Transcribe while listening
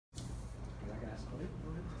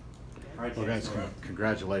All right, well, guys,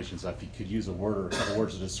 congratulations. If you could use a word or a couple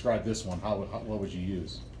words to describe this one, what would you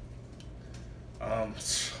use?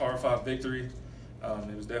 Hard-fought victory.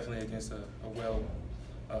 It was definitely against a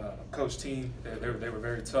well-coached team. They were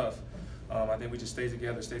very tough. I think we just stayed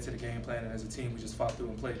together, stayed to the game plan, and as a team, we just fought through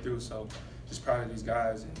and played through. So just proud of these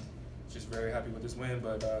guys and just very happy with this win.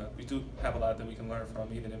 But we do have a lot that we can learn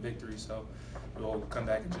from, even in victory. So we'll come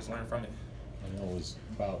back and just learn from it. I know it was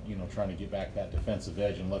about, trying to get back that defensive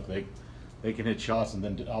edge, and look, they can hit shots, and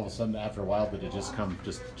then all of a sudden, after a while, did it just come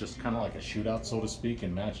just kind of like a shootout, so to speak,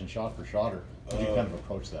 and matching shot for shot, or how do you kind of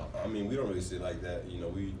approach that? I mean, we don't really see it like that.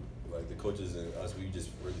 We like the coaches and us, we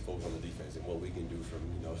just really focus on the defense and what we can do from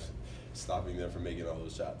stopping them from making all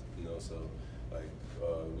those shots. So like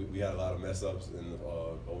we had a lot of mess ups in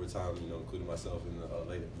overtime, including myself in the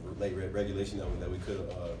late regulation that we could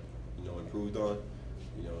have improved on.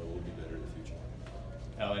 It will be better in the future.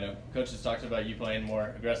 I know Coach just talked about you playing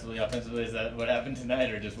more aggressively offensively. Is that what happened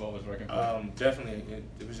tonight, or just what was working for you? Definitely.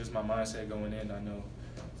 It was just my mindset going in. I know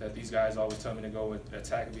that these guys always tell me to go with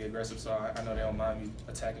attack and be aggressive, so I know they don't mind me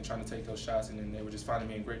attacking, trying to take those shots, and then they were just finding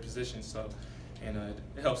me in great positions. So, and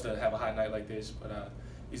it helps to have a hot night like this. But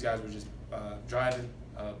these guys were just driving,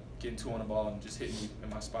 getting two on the ball, and just hitting me in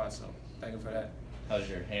my spot. So, thank you for that. How's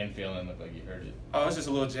your hand feeling? Looked like you hurt it. Oh, it's just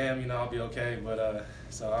a little jam. I'll be okay. But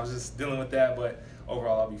so I was just dealing with that. But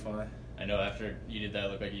overall, I'll be fine. I know after you did that,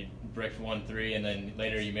 it looked like you bricked 1-3, and then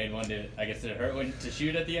later you made one. Did it hurt to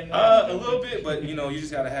shoot at the end? A little bit, but you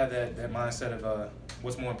just got to have that mindset of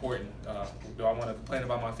what's more important. Do I want to complain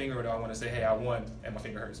about my finger, or do I want to say, hey, I won and my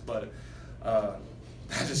finger hurts? But I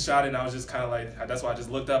just shot it, and I was just kind of like, that's why I just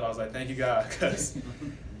looked up. I was like, thank you, God, because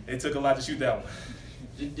it took a lot to shoot that one.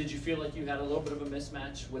 Did you feel like you had a little bit of a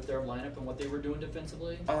mismatch with their lineup and what they were doing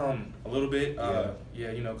defensively? A little bit.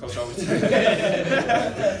 Yeah, Coach always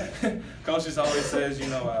Coach just always says,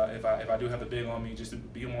 if I do have the big on me, just to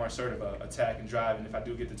be more assertive, attack and drive, and if I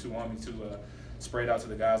do get the two on me, to spread out to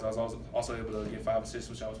the guys. I was also able to get 5 assists,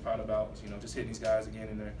 which I was proud about. Just hitting these guys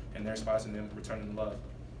again in their spots and then returning the love.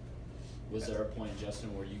 Was there a point,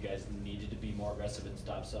 Justin, where you guys needed to be more aggressive and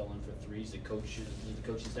stop settling for threes? Did the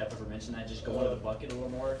coaching staff ever mention that? Just go into the bucket a little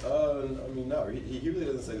more? I mean, no. He really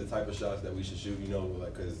doesn't say the type of shots that we should shoot,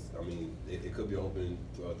 because, it could be an open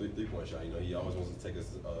three-point shot. He always wants to take us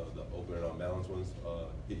the open and unbalanced ones.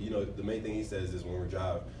 The main thing he says is when we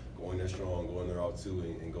drive, go in there strong, go in there out two,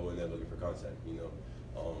 and go in there looking for contact,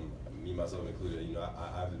 Me, myself included,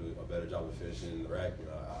 I have to do a better job of finishing in the rack.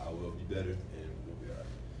 I will be better, and we'll be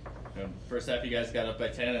all right. First half, you guys got up by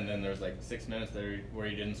 10, and then there was like 6 minutes there where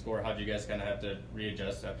you didn't score. How did you guys kind of have to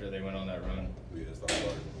readjust after they went on that run? We just started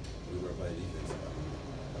starting. We weren't playing defense.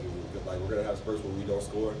 We're gonna have spurts where we don't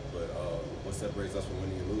score, but what separates us from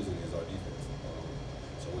winning and losing is our defense.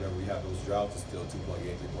 So whenever we have those droughts, it's still a 2-point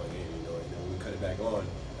game, 3-point game. And then when we cut it back on,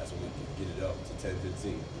 that's when we can get it up to 10,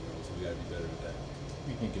 15. So we gotta be better with that. What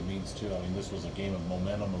do you think it means too? I mean, this was a game of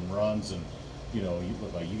momentum and runs, and you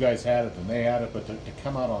look like you guys had it and they had it, but to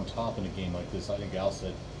come out on top in a game like this, I think Al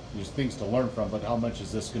said there's things to learn from, but how much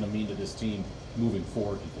is this going to mean to this team moving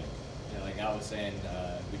forward, do you think? Yeah, like Al was saying,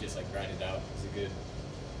 we just grind it out. It was a good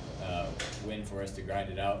win for us to grind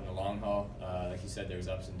it out in the long haul. Like you said, there's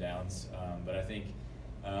ups and downs, but I think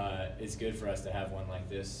it's good for us to have one like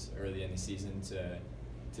this early in the season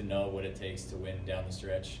to know what it takes to win down the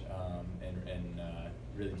stretch, and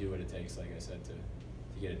really do what it takes, like I said, to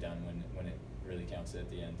get it done when it really counts at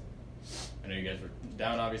the end. I know you guys were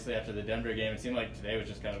down obviously after the Denver game. It seemed like today was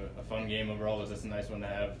just kind of a fun game overall. Was this a nice one to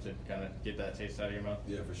have to kind of get that taste out of your mouth?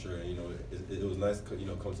 Yeah, for sure. It was nice, come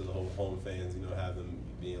to the home fans, have them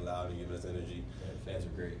being loud and giving us energy. Yeah, the fans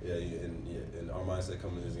were great. Yeah, and our mindset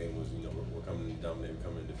coming in this game was, we're coming to dominate, we're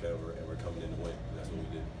coming to defend, and we're coming in to win. And that's what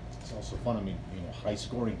we did. It's also fun. I mean, high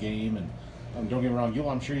scoring game, and don't get me wrong,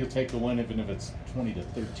 I'm sure you'll take the win even if it's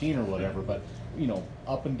 20-13 or whatever. But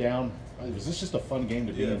up and down. Was this just a fun game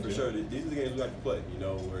to be in? Yeah, for sure. These are the games we like to play.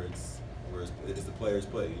 Where it's the players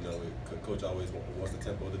play. Coach always wants the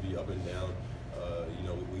tempo to be up and down.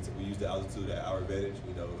 We use the altitude at our advantage.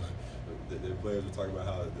 The players were talking about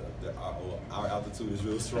how our altitude is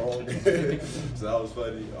real strong. So that was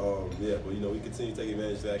funny. But we continue to take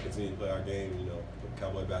advantage of that. Continue to play our game.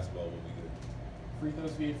 Cowboy basketball will be good. Free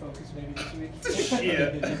throws be a focus maybe this week.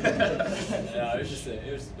 Yeah. No, it was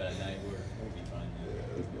a bad night. We'll be fine.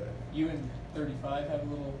 Yeah, it was bad. You and 35 have a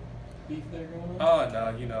little beef there going on? Oh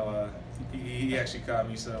no, he actually caught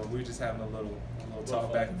me, so we were just having a little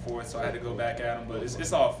talk back and forth. So I had to go back at him, but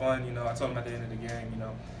it's all fun. I told him at the end of the game, he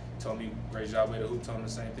told me great job way to hoop. Told him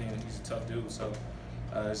the same thing, and he's a tough dude. So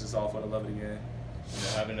it's just all for the love of the game.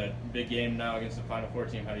 having a big game now against the Final Four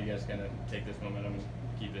team, how do you guys kind of take this momentum and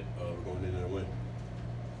keep it? We're going in there to win.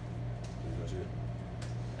 That's it.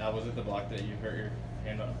 Al, was it the block that you hurt your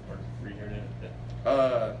hand on, or re-hurt it?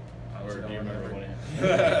 I Or do you remember when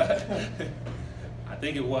I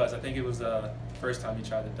think it was. I think it was the first time he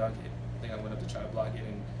tried to dunk it. I think I went up to try to block it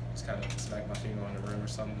and just kind of smacked my finger on the rim or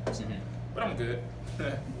something. Mhm. But I'm good.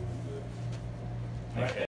 Okay.